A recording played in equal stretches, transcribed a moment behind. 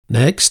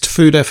Next,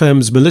 Food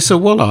FM's Melissa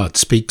Wallard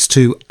speaks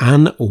to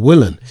Anne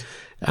Willan.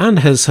 Anne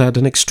has had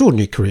an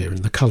extraordinary career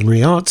in the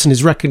culinary arts and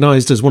is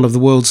recognised as one of the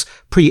world's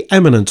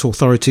preeminent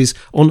authorities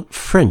on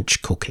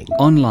French cooking.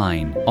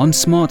 Online, on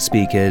smart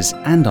speakers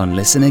and on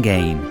Listen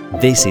Again.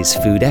 This is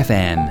Food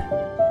FM.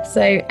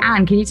 So,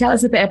 Anne, can you tell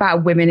us a bit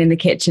about women in the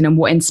kitchen and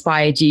what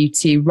inspired you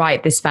to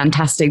write this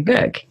fantastic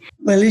book?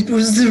 Well, it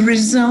was the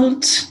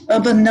result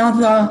of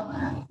another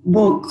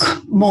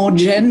book, more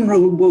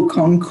general book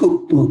on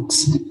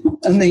cookbooks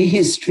and the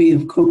history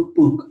of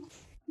cookbook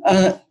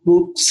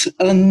books.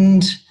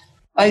 And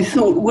I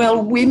thought,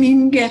 well,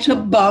 women get a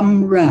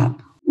bum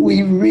rap.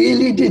 We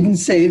really didn't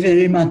say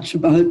very much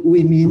about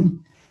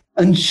women.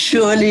 And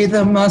surely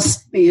there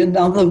must be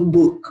another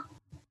book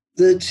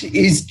that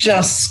is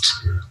just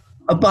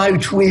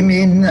about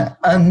women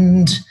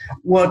and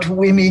what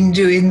women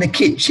do in the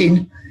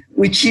kitchen,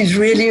 which is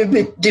really a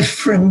bit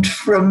different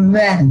from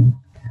men.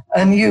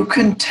 And you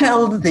can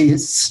tell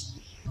this.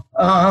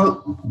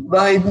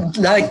 I'd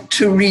like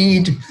to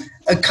read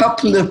a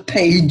couple of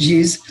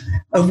pages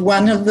of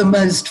one of the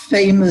most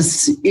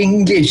famous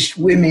English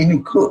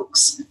women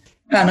cooks,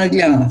 Hannah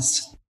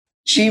Glasse.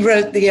 She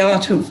wrote The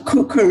Art of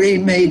Cookery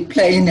Made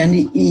Plain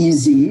and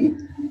Easy,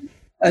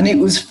 and it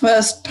was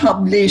first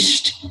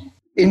published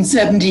in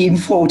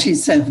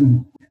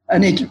 1747,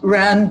 and it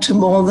ran to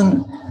more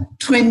than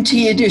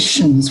 20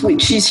 editions,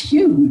 which is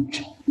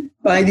huge,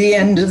 by the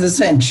end of the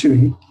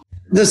century.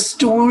 The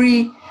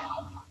story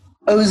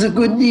owes a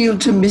good deal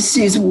to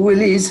Mrs.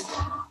 Woolley's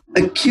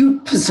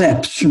acute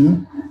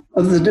perception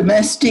of the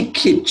domestic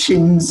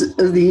kitchens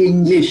of the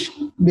English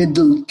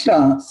middle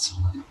class.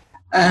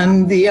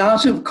 And The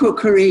Art of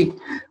Cookery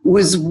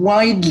was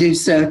widely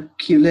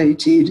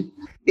circulated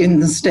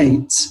in the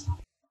States.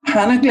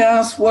 Hannah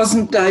Glasse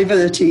wasn't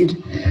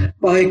diverted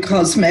by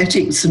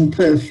cosmetics and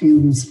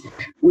perfumes,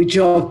 which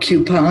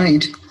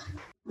occupied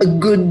a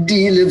good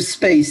deal of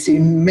space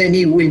in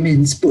many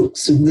women's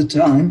books of the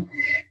time.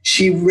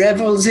 She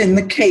revels in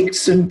the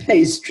cakes and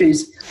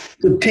pastries,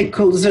 the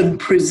pickles and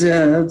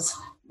preserves,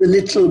 the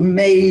little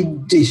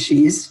made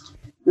dishes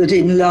that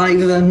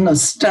enliven a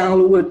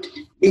stalwart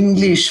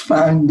English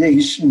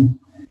foundation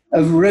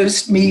of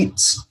roast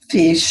meats,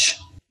 fish.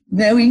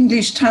 No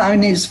English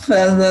town is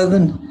further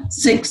than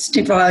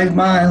 65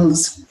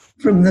 miles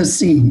from the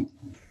sea.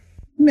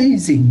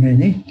 Amazing,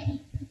 really.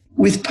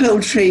 With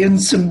poultry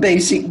and some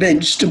basic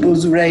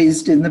vegetables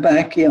raised in the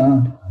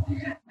backyard.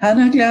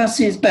 Hannah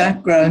Glasse's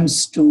background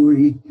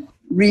story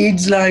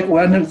reads like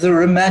one of the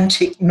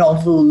romantic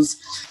novels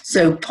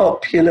so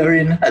popular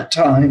in her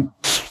time.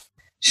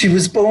 She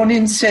was born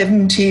in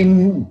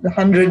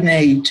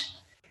 1708,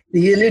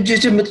 the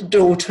illegitimate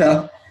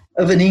daughter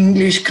of an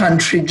English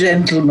country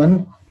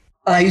gentleman,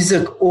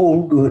 Isaac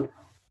Allgood.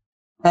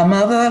 Her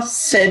mother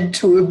said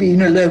to have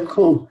been a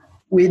local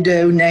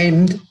widow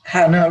named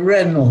Hannah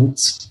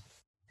Reynolds.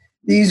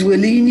 These were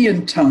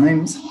lenient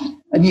times,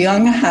 and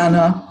young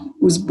Hannah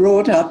was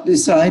brought up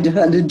beside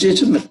her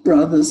legitimate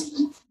brothers,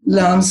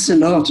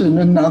 Lancelot and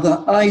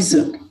another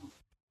Isaac.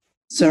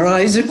 Sir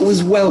Isaac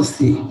was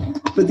wealthy,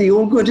 but the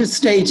Allgood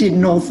estate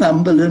in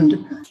Northumberland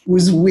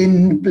was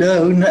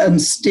windblown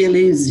and still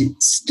is,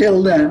 it's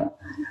still there,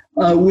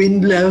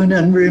 windblown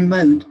and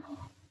remote.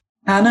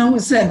 Hannah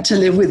was sent to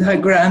live with her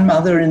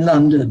grandmother in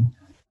London,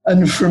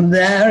 and from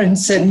there in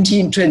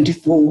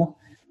 1724,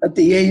 at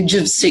the age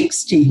of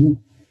 16,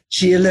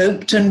 she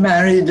eloped and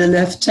married a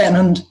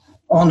lieutenant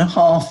on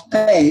half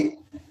pay,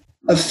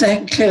 a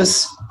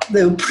feckless,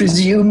 though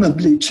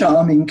presumably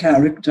charming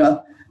character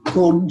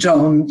called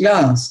John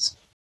Glasse.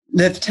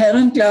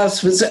 Lieutenant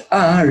Glasse was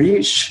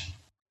Irish,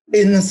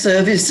 in the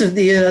service of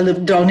the Earl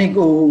of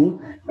Donegal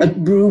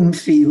at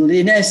Broomfield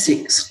in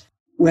Essex,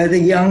 where the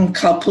young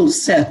couple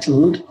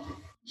settled,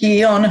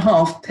 he on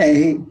half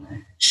pay,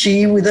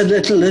 she with a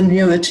little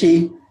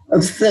annuity of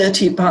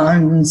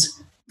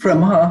 £30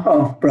 from her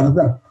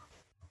half-brother.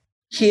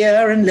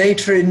 Here and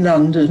later in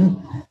London,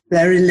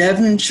 their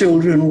 11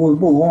 children were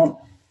born,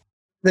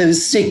 though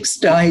 6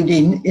 died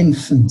in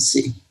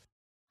infancy.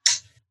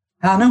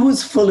 Hannah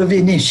was full of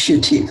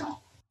initiative.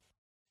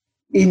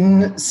 In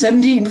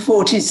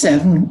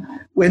 1747,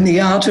 when The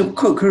Art of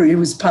Cookery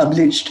was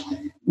published,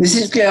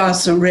 Mrs.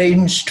 Glasse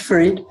arranged for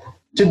it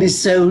to be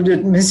sold at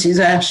Mrs.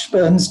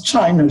 Ashburn's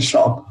china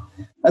shop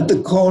at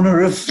the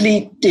corner of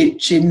Fleet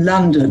Ditch in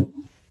London.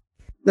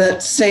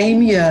 That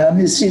same year,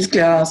 Mrs.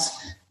 Glasse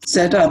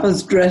set up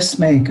as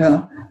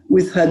dressmaker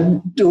with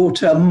her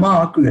daughter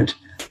Margaret,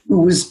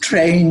 who was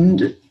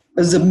trained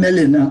as a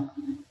milliner,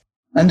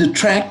 and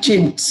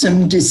attracted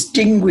some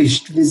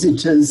distinguished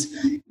visitors,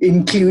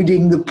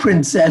 including the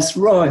Princess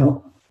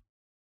Royal.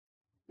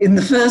 In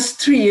the first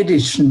 3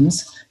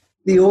 editions,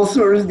 the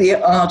author of The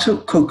Art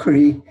of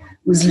Cookery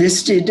was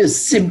listed as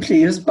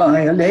simply as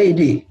by a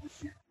lady,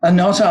 a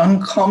not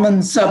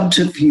uncommon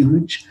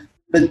subterfuge,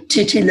 but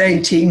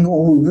titillating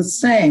all the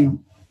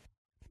same.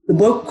 The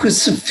book was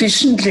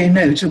sufficiently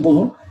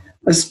notable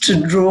as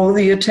to draw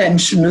the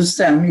attention of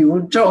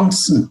Samuel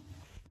Johnson,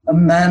 a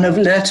man of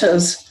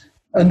letters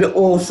and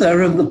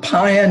author of the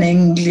Pioneer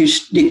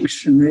English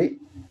Dictionary,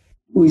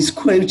 who is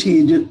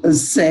quoted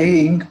as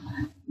saying,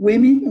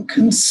 "Women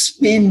can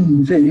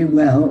spin very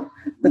well,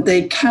 but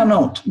they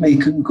cannot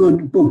make a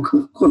good book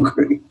of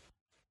cookery."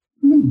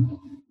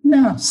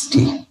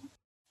 Nasty.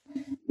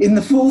 In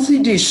the 4th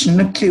edition,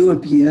 a clue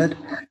appeared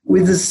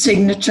with the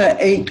signature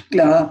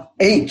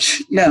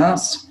H.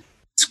 Glass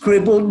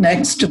scribbled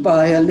next to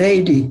by a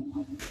lady,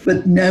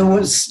 but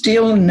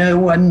still no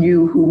one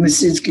knew who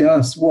Mrs.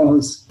 Glass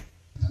was.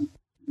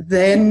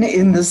 Then,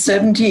 in the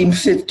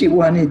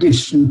 1751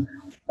 edition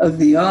of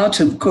The Art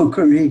of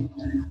Cookery,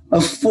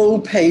 a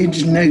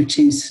full-page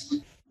notice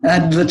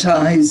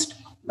advertised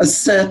a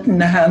certain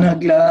Hannah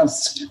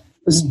Glass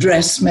as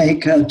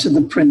dressmaker to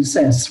the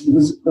Princess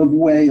of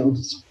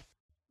Wales.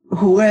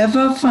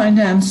 Whoever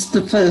financed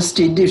the first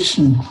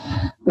edition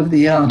of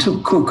The Art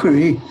of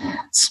Cookery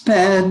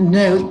spared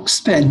no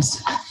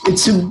expense.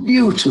 It's a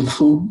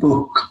beautiful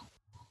book.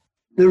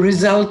 The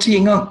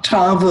resulting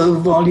octavo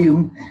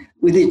volume,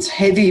 with its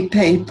heavy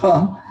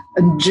paper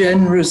and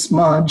generous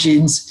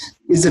margins,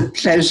 is a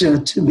pleasure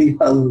to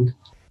behold.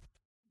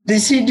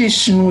 This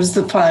edition was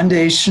the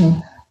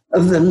foundation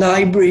of the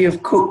library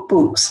of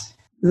cookbooks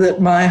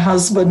that my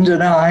husband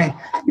and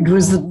it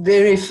was the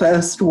very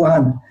first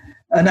one,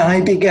 and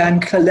I began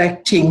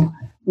collecting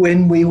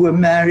when we were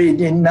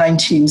married in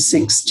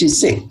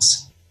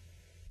 1966.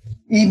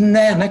 Even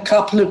then, a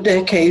couple of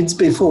decades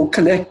before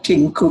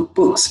collecting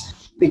cookbooks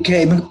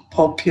became a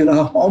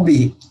popular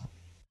hobby.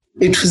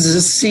 It was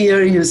a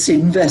serious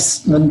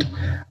investment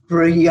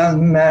for a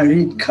young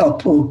married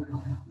couple,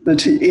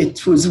 but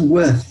it was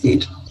worth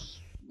it.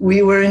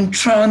 We were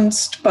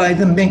entranced by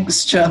the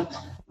mixture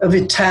of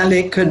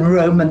Italic and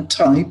Roman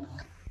type,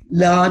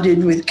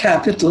 larded with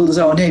capitals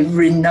on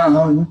every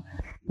noun,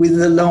 with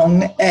the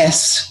long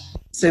S,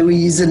 so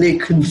easily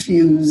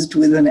confused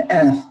with an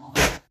F,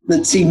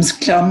 that seems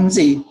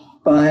clumsy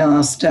by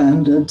our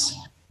standards,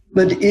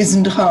 but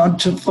isn't hard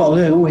to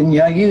follow when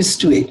you're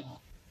used to it.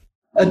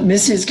 At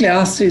Mrs.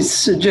 Glass's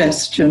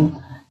suggestion,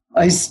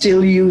 I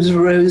still use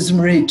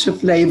rosemary to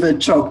flavour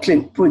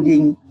chocolate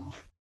pudding,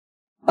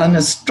 and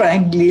a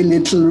straggly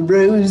little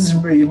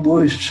rosemary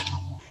bush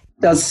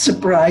does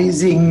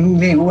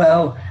surprisingly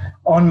well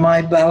on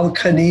my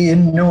balcony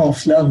in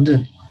North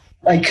London.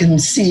 I can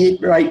see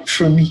it right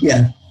from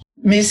here.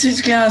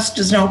 Mrs. Glass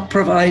does not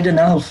provide an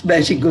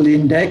alphabetical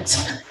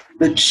index,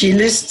 but she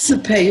lists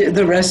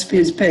the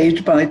recipes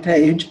page by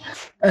page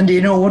and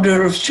in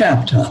order of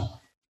chapter,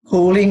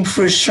 calling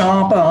for a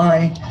sharp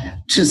eye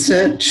to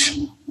search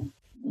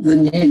the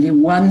nearly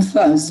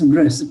 1,000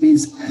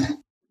 recipes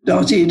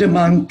dotted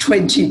among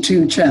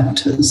 22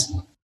 chapters.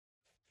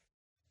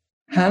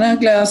 Hannah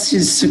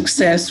Glass's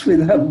success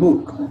with her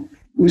book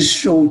was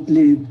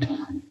short-lived.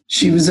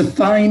 She was a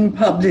fine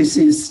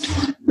publicist,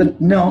 but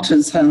not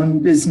a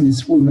sound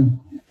businesswoman.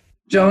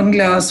 John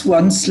Glass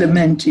once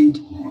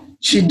lamented,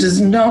 "She does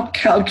not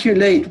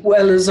calculate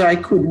well as I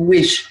could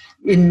wish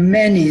in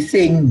many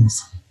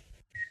things."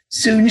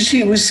 Soon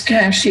she was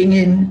cashing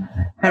in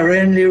her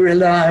only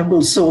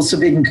reliable source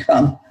of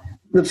income,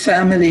 the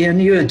family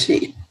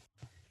annuity.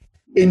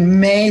 In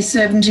May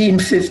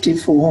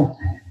 1754,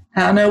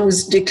 Hannah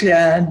was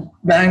declared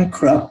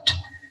bankrupt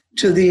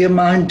to the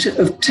amount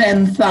of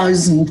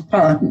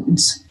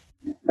 £10,000,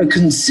 a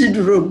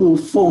considerable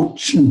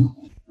fortune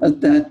at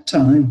that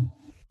time.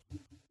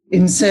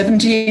 In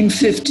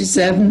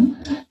 1757,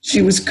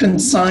 she was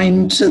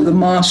consigned to the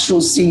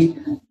Marshalsea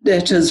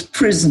debtors'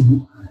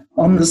 prison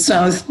on the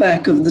south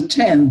bank of the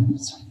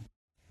Thames.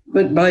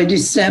 But by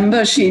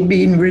December, she'd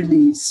been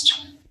released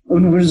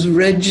and was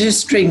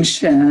registering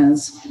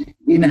shares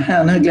in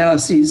Hannah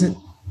Glass's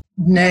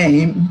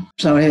name.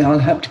 Sorry, I'll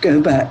have to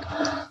go back.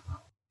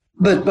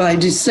 But by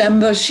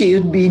December, she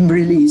had been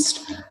released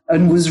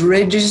and was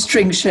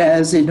registering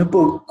shares in a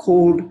book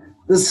called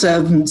The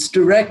Servants'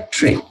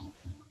 Directory.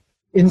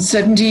 In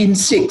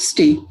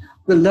 1760,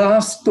 the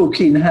last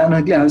book in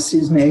Hannah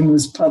Glass's name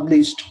was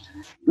published,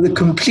 The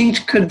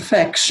Complete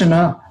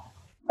Confectioner,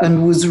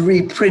 and was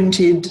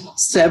reprinted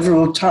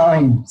several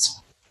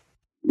times.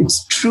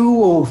 Its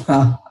true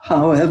author,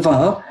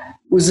 however,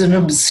 was an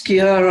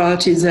obscure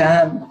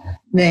artisan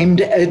named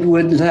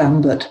Edward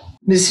Lambert.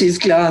 Mrs.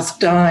 Glass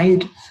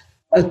died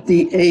at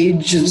the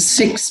age of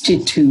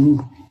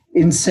 62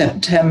 in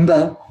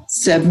September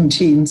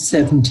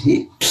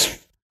 1770.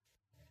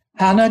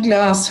 Hannah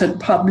Glass had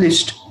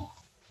published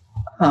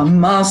her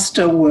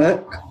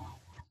masterwork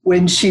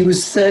when she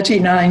was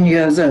 39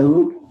 years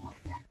old,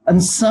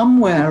 and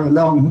somewhere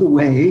along the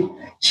way,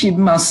 she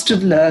must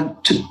have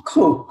learned to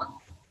cook.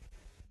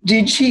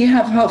 Did she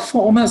have her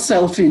former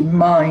self in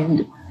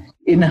mind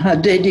in her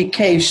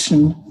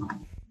dedication?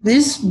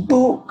 This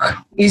book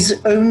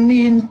is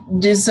only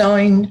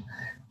designed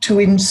to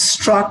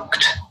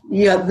instruct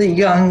the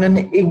young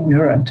and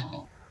ignorant.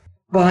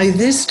 By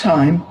this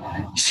time,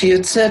 she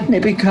had certainly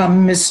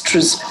become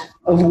mistress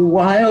of a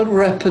wide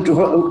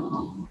repertoire.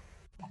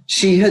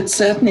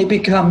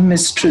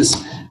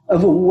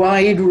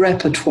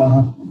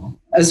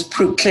 As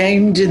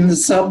proclaimed in the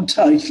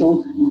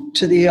subtitle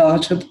to The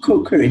Art of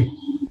Cookery.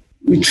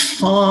 which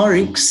far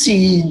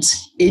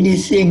exceeds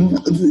anything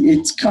of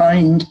its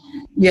kind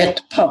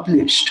yet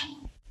published.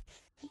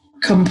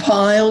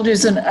 Compiled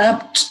is an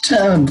apt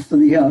term for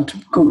the art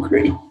of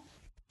cookery,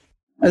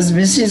 as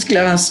Mrs.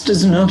 Glass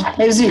does not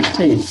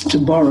hesitate to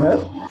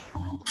borrow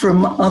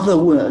from other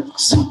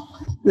works,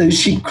 though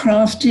she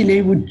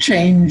craftily would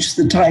change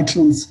the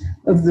titles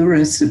of the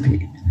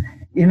recipe.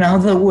 In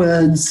other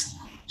words,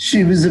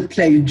 she was a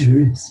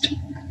plagiarist.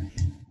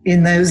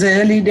 In those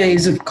early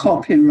days of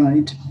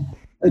copyright,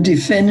 a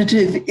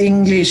definitive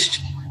English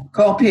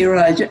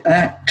Copyright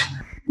Act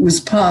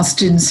was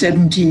passed in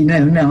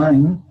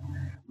 1709.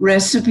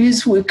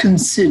 Recipes were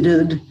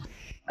considered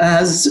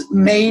as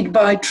made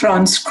by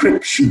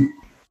transcription,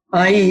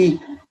 i.e.,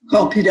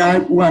 copied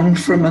out one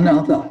from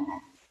another.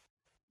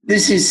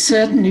 This is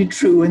certainly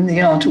true in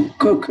the art of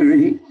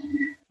cookery,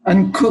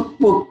 and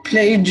cookbook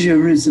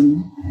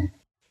plagiarism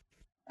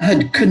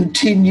had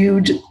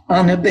continued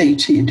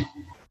unabated.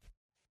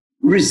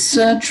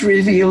 Research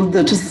revealed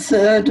that a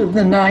third of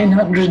the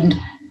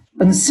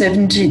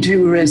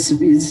 972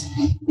 recipes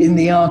in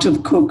the art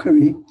of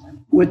cookery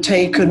were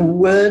taken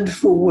word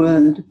for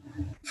word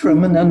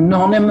from an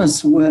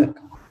anonymous work,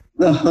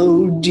 The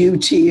Whole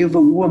Duty of a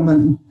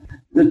Woman,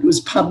 that was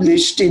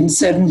published in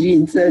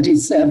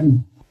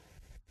 1737.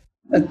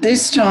 At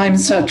this time,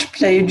 such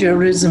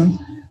plagiarism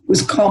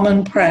was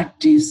common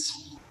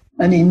practice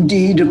and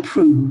indeed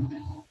approved.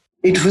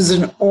 It was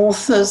an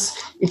author's,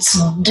 it's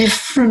a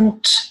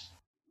different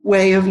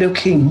way of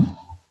looking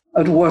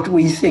at what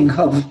we think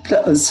of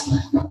as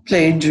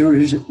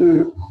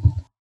plagiarism.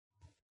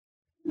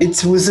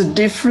 It was a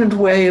different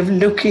way of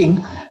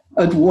looking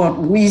at what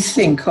we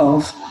think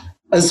of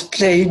as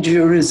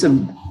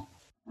plagiarism,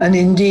 and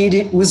indeed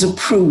it was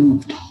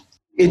approved.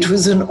 It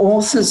was an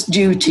author's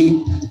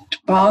duty to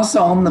pass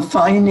on the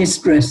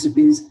finest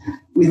recipes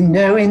with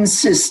no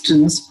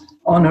insistence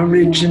on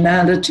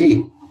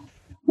originality.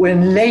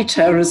 When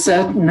later a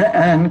certain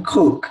Anne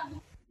Cook,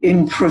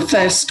 in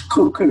Professed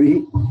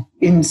Cookery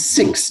in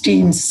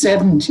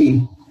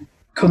 1670,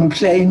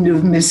 complained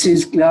of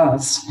Mrs.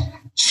 Glass,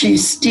 she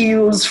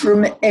steals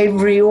from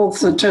every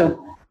author to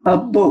her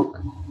book,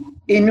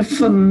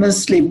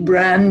 infamously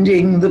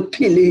branding the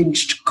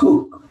pillaged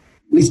cook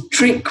with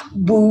trick,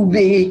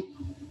 booby,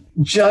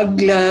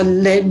 juggler,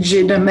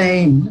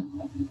 legerdemain,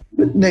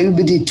 but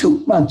nobody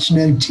took much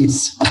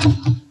notice.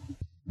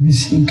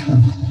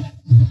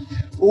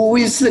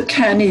 Always the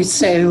canny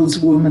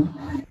saleswoman,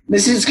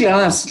 Mrs.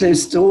 Glass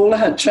lists all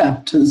her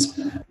chapters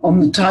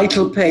on the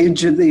title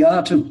page of The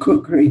Art of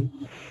Cookery,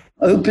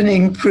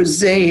 opening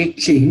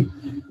prosaically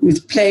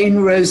with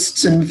plain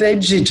roasts and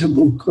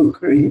vegetable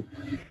cookery,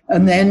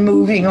 and then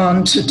moving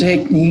on to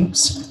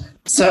techniques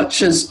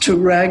such as to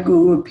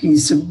ragu a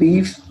piece of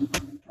beef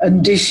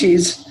and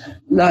dishes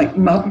like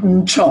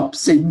mutton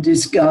chops in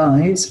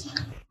disguise,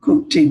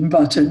 cooked in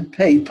buttered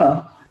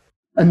paper,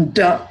 and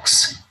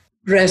ducks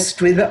dressed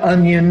with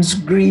onions,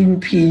 green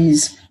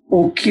peas,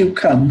 or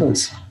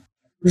cucumbers.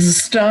 The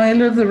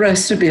style of the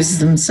recipes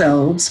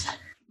themselves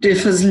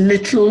differs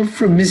little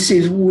from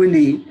Mrs.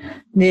 Woolley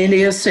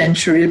nearly a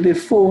century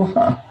before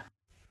her,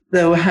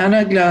 though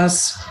Hannah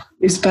Glass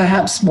is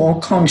perhaps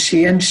more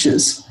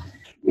conscientious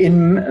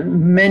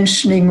in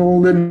mentioning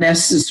all the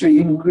necessary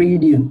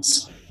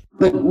ingredients,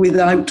 but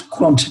without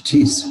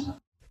quantities.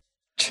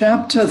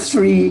 Chapter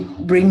 3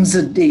 brings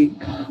a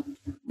dig.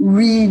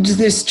 Read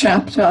this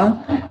chapter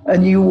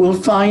and you will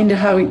find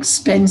how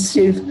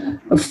expensive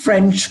a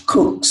French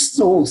cook's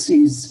sauce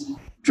is,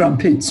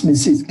 trumpets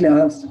Mrs.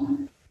 Glass,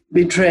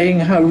 betraying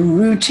her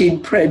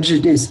rooted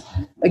prejudice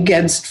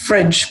against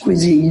French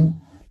cuisine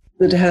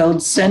that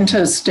held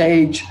center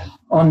stage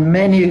on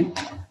many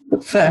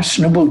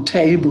fashionable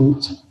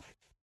tables.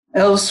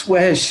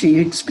 Elsewhere, she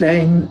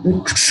exclaims,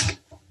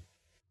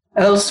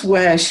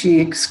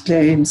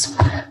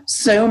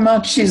 so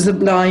much is the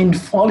blind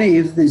folly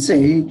of this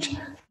age,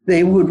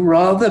 they would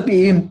rather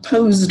be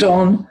imposed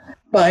on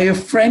by a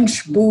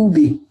French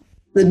booby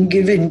than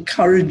give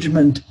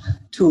encouragement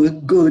to a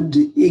good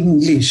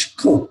English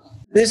cook.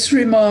 This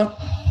remark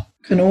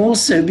can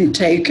also be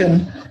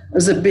taken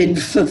as a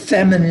bid for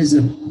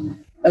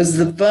feminism, as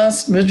the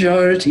vast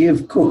majority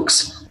of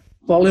cooks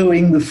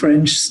following the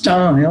French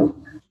style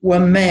were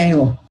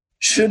male.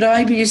 Should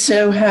I be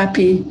so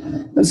happy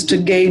as to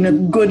gain a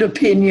good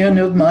opinion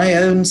of my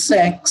own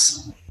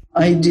sex,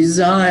 I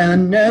desire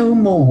no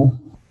more,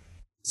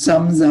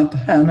 sums up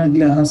Hannah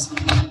Glass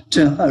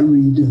to her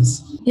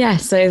readers. Yeah,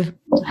 so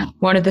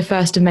one of the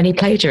first of many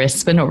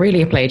plagiarists, but not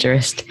really a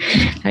plagiarist.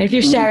 And if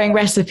you're sharing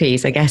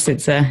recipes, I guess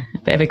it's a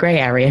bit of a grey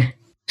area.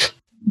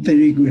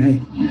 Very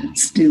grey,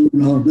 still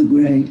rather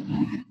grey.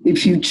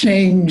 If you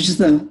change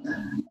the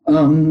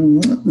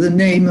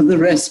name of the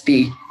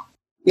recipe,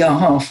 you're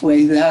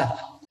halfway there.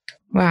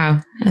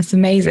 Wow, that's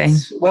amazing.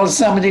 Well,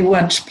 somebody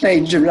once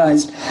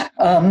plagiarized.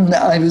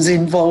 I was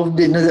involved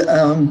in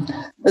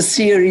a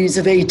series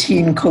of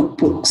 18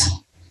 cookbooks,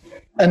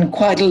 and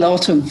quite a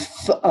lot of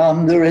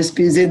the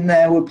recipes in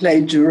there were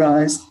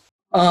plagiarized.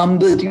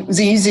 But it was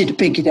easy to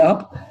pick it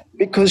up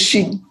because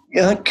she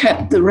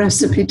kept the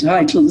recipe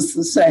titles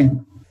the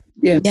same.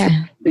 Yes,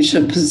 Yeah.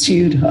 Bishop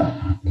pursued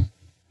her.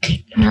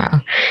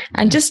 Wow.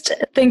 And just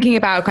thinking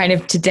about kind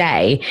of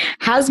today,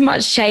 has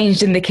much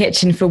changed in the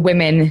kitchen for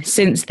women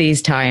since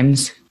these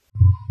times?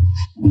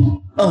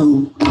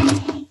 Oh,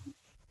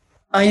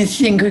 I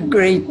think a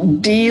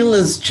great deal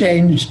has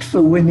changed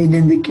for women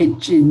in the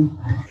kitchen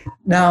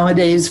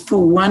nowadays.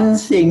 For one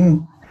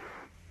thing,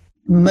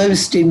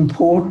 most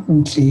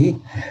importantly,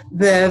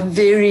 they're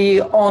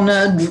very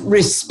honored,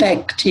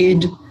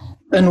 respected,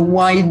 and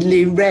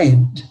widely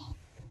read,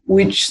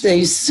 which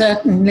they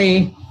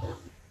certainly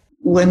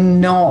were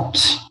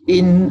not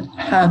in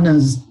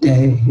Hannah's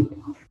day,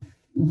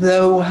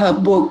 though her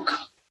book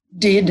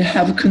did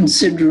have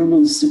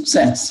considerable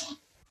success.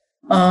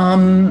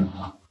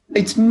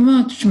 It's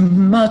much,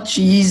 much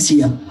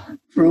easier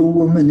for a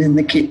woman in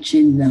the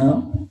kitchen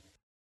now.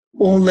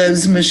 All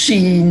those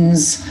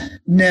machines,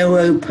 no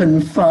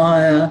open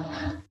fire,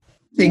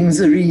 things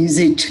are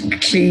easy to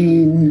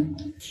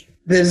clean.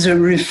 There's a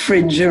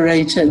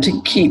refrigerator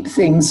to keep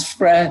things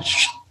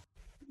fresh.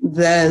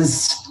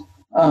 There's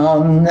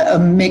a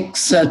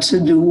mixer to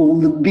do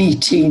all the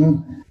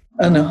beating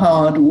and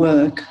hard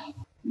work.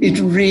 It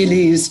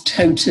really is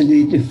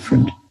totally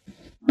different.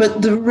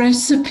 But the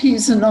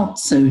recipes are not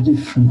so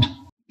different.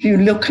 If you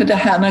look at a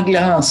Hannah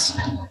Glass,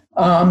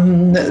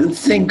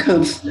 think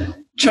of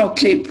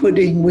chocolate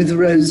pudding with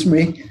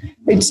rosemary.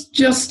 It's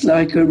just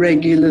like a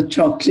regular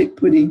chocolate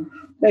pudding,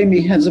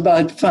 only has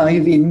about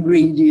 5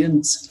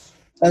 ingredients,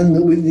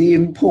 and with the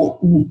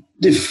important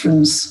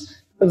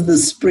difference of the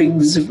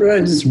sprigs of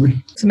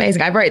rosemary. It's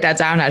amazing. I wrote that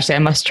down, actually. I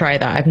must try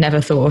that. I've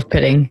never thought of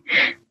putting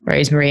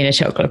rosemary in a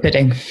chocolate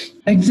pudding.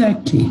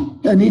 Exactly.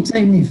 And it's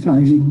only 5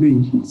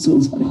 ingredients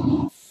or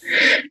something.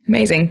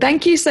 Amazing.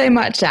 Thank you so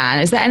much, Anne.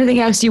 Is there anything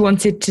else you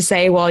wanted to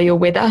say while you're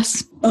with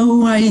us?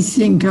 Oh, I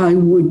think I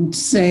would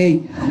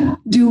say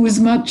do as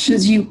much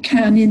as you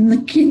can in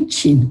the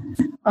kitchen.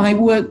 I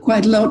work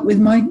quite a lot with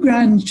my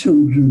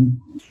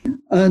grandchildren,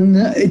 and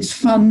it's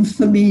fun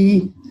for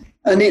me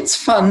and it's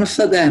fun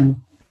for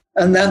them.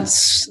 And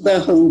that's the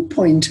whole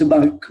point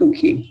about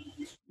cooking.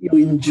 You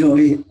enjoy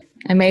it.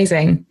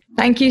 Amazing.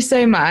 Thank you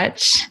so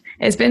much.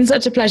 It's been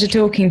such a pleasure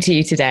talking to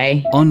you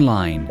today.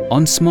 Online,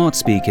 on smart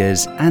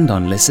speakers, and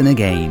on Listen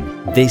Again.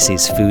 This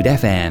is Food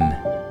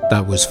FM.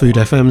 That was Food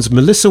FM's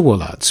Melissa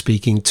Wollard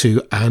speaking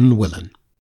to Anne Willan.